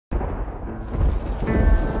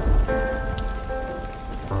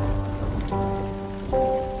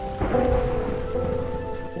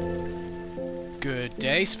Good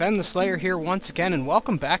day, Sven the Slayer here once again, and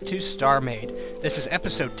welcome back to Starmade. This is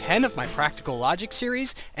episode 10 of my Practical Logic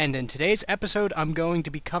series, and in today's episode I'm going to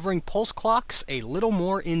be covering pulse clocks a little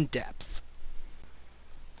more in depth.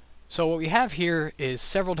 So what we have here is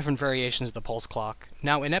several different variations of the pulse clock.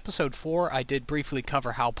 Now in episode 4 I did briefly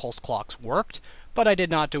cover how pulse clocks worked, but I did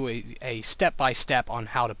not do a step-by-step on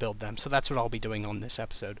how to build them, so that's what I'll be doing on this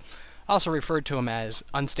episode. I also referred to them as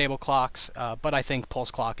unstable clocks, but I think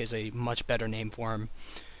pulse clock is a much better name for them.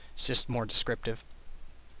 It's just more descriptive.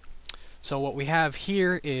 So what we have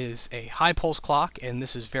here is a high pulse clock, and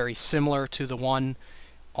this is very similar to the one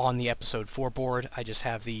on the episode 4 board. I just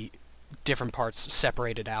have the different parts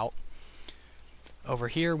separated out. Over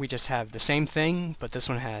here we just have the same thing, but this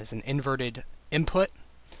one has an inverted input.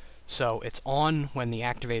 So it's on when the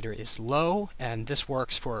activator is low, and this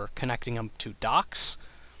works for connecting them to docks.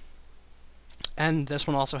 And this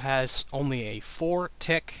one also has only a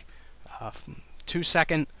 4-tick,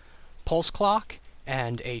 2-second pulse clock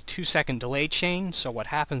and a 2-second delay chain. So what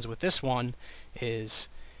happens with this one is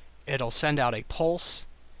it'll send out a pulse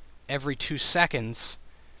every 2 seconds,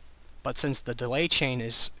 but since the delay chain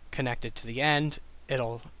is connected to the end,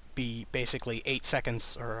 it'll be basically 8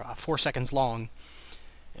 seconds or 4 seconds long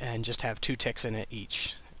and just have 2 ticks in it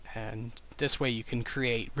each. And this way you can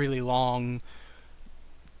create really long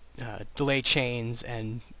delay chains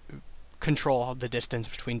and control the distance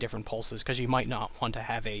between different pulses, because you might not want to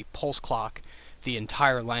have a pulse clock the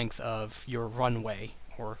entire length of your runway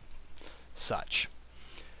or such.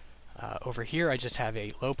 Over here I just have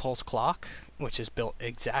a low pulse clock, which is built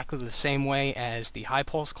exactly the same way as the high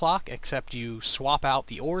pulse clock, except you swap out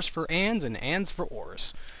the ors for ands and ands for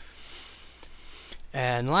ors.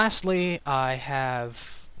 And lastly I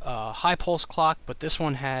have high pulse clock, but this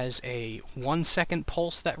one has a 1-second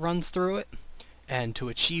pulse that runs through it, and to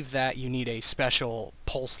achieve that you need a special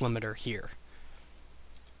pulse limiter here.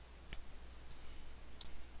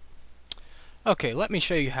 Okay, let me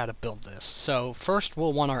show you how to build this. So first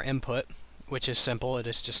we'll want our input, which is simple. It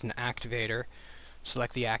is just an activator.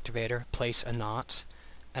 Select the activator, place a knot,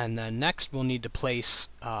 and then next we'll need to place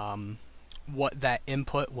what that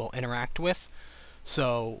input will interact with.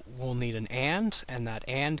 So we'll need an and that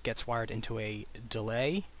and gets wired into a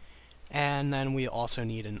delay, and then we also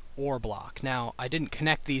need an OR block. Now I didn't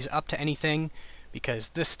connect these up to anything because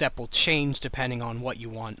this step will change depending on what you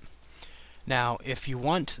want. Now if you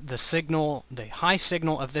want the signal, the high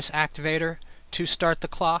signal of this activator to start the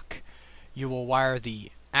clock, you will wire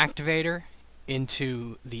the activator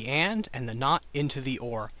into the and the not into the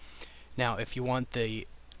OR. Now if you want the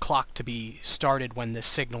clock to be started when this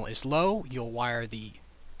signal is low, you'll wire the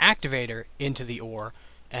activator into the OR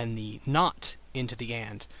and the not into the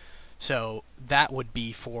AND. So that would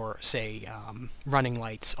be for, say, running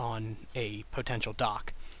lights on a potential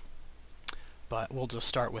dock. But we'll just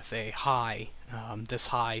start with a high. This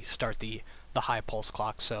high, start the high pulse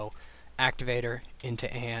clock. So activator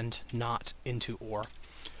into AND, not into OR.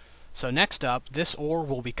 So next up, this OR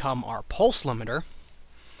will become our pulse limiter.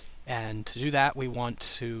 And to do that we want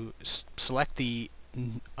to select the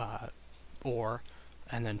OR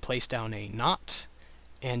and then place down a not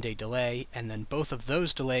and a delay, and then both of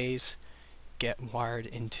those delays get wired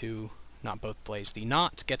into, not both delays, the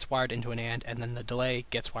not gets wired into an and then the delay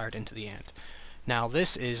gets wired into the and. Now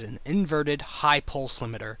this is an inverted high pulse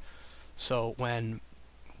limiter, so when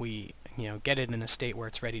we get it in a state where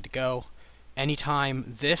it's ready to go,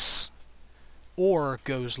 anytime this OR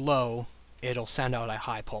goes low, it'll send out a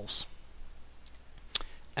high pulse.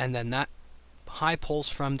 And then that high pulse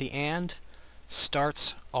from the AND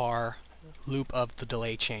starts our loop of the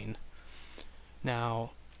delay chain. Now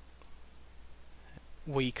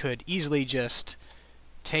we could easily just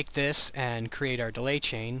take this and create our delay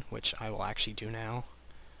chain, which I will actually do now.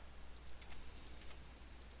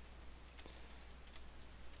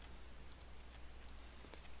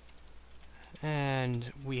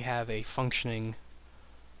 And we have a functioning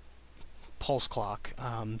pulse clock.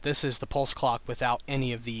 This is the pulse clock without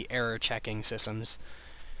any of the error checking systems,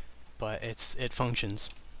 but it functions.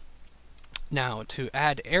 Now to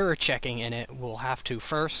add error checking in it, we'll have to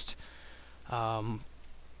first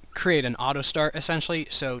create an auto start essentially.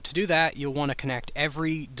 So to do that you'll want to connect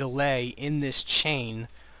every delay in this chain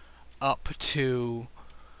up to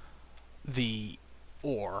the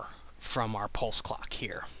OR from our pulse clock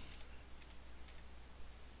here.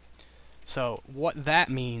 So what that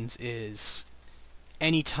means is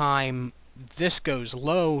anytime this goes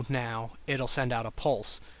low now, it'll send out a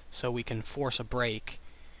pulse. So we can force a break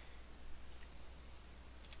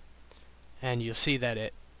and you'll see that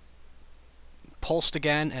it pulsed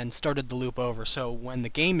again and started the loop over. So when the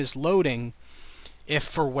game is loading, if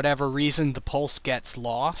for whatever reason the pulse gets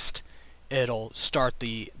lost, it'll start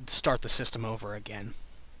the system over again.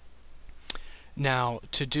 Now,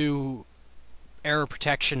 to do error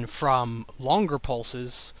protection from longer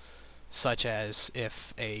pulses, such as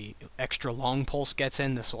if a extra long pulse gets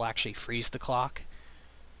in, this will actually freeze the clock.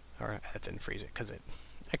 Or it didn't freeze it, because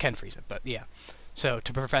I can freeze it, but yeah. So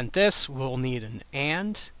to prevent this, we'll need an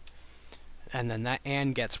and then that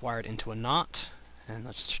and gets wired into a NOT, and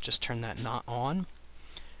let's just turn that NOT on.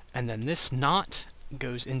 And then this NOT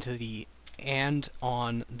goes into the and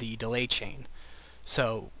on the delay chain.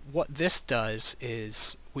 So what this does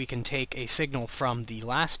is we can take a signal from the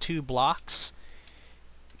last two blocks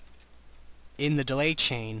in the delay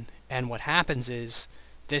chain, and what happens is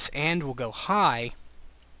this and will go high,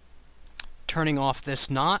 turning off this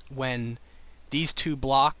NOT when these two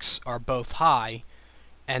blocks are both high,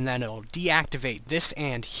 and then it'll deactivate this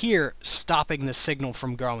and here, stopping the signal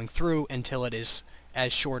from going through until it is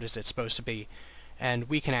as short as it's supposed to be. And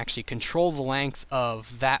we can actually control the length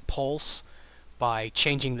of that pulse by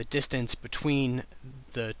changing the distance between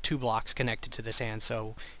the two blocks connected to this and.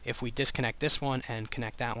 So if we disconnect this one and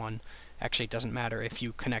connect that one, actually it doesn't matter if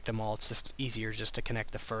you connect them all, it's just easier just to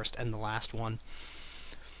connect the first and the last one.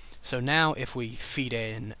 So now if we feed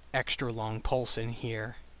an extra long pulse in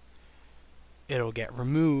here, it'll get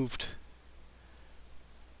removed,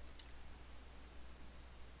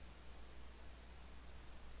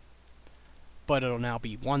 but it'll now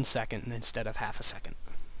be 1 second instead of half a second.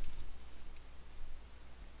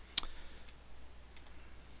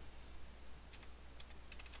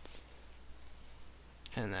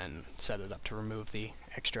 And then set it up to remove the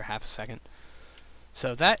extra half a second.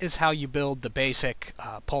 So that is how you build the basic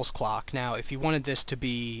pulse clock. Now if you wanted this to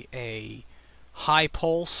be a high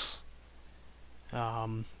pulse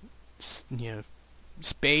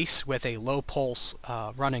space with a low pulse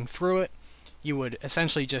running through it, you would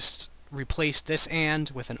essentially just replace this and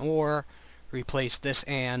with an or, replace this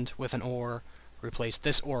and with an or, replace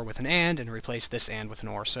this or with an and replace this and with an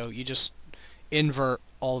or. So you just invert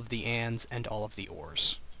all of the ands and all of the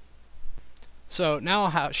ors. So now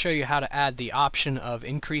I'll show you how to add the option of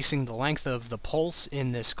increasing the length of the pulse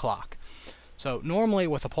in this clock. So normally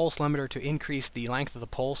with a pulse limiter, to increase the length of the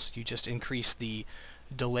pulse, you just increase the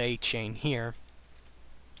delay chain here.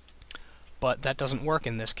 But that doesn't work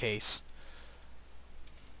in this case.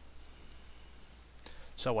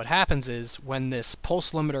 So what happens is when this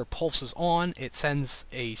pulse limiter pulses on, it sends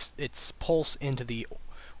its pulse into the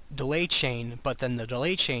delay chain, but then the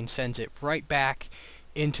delay chain sends it right back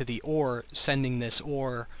into the OR, sending this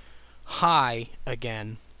OR high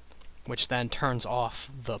again, which then turns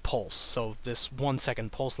off the pulse. So this 1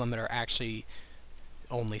 second pulse limiter actually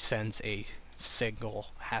only sends a single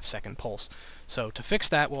half-second pulse. So to fix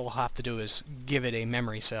that, what we'll have to do is give it a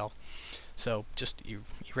memory cell. So just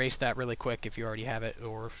erase that really quick if you already have it,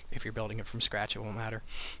 or if you're building it from scratch, it won't matter.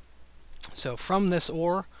 So from this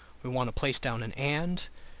OR, we want to place down an AND,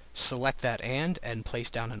 select that AND, and place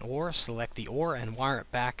down an OR, select the OR, and wire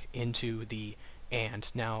it back into the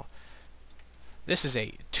AND. Now, this is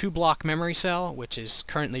a 2-block memory cell, which is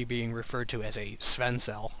currently being referred to as a Sven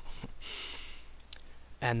cell.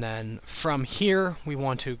 And then from here, we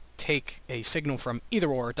want to take a signal from either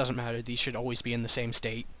OR, it doesn't matter, these should always be in the same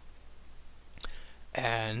state,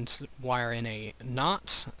 and wire in a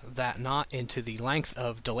NOT, that NOT into the length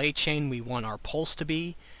of delay chain we want our pulse to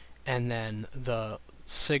be, and then the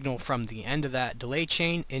signal from the end of that delay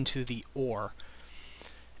chain into the OR.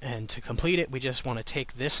 And to complete it, we just want to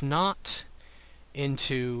take this NOT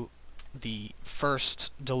into the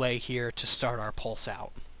first delay here to start our pulse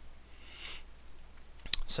out.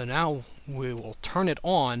 So now we will turn it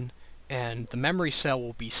on, and the memory cell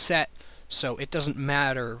will be set so it doesn't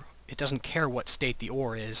matter, it doesn't care what state the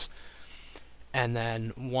OR is. And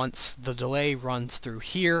then once the delay runs through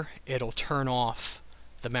here, it'll turn off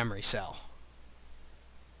the memory cell.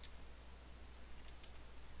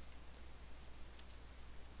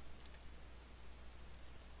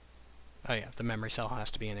 Oh yeah, the memory cell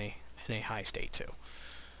has to be in a high state too.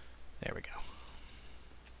 There we go.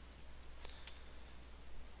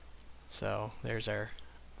 So there's our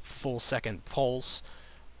full second pulse,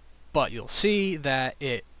 but you'll see that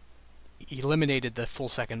it eliminated the full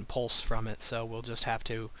second pulse from it, so we'll just have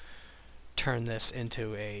to turn this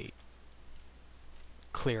into a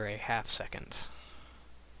clear a half second.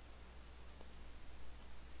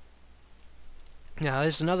 Now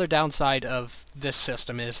there's another downside of this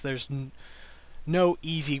system is there's no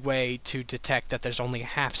easy way to detect that there's only a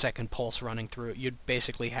half-second pulse running through it. You'd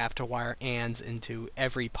basically have to wire ands into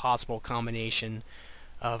every possible combination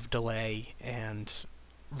of delay and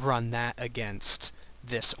run that against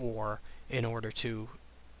this OR in order to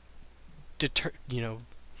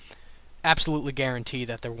absolutely guarantee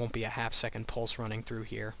that there won't be a half-second pulse running through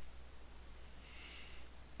here.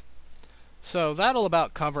 So that'll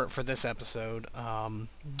about cover it for this episode.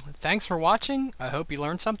 Thanks for watching, I hope you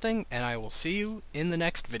learned something, and I will see you in the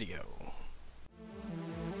next video.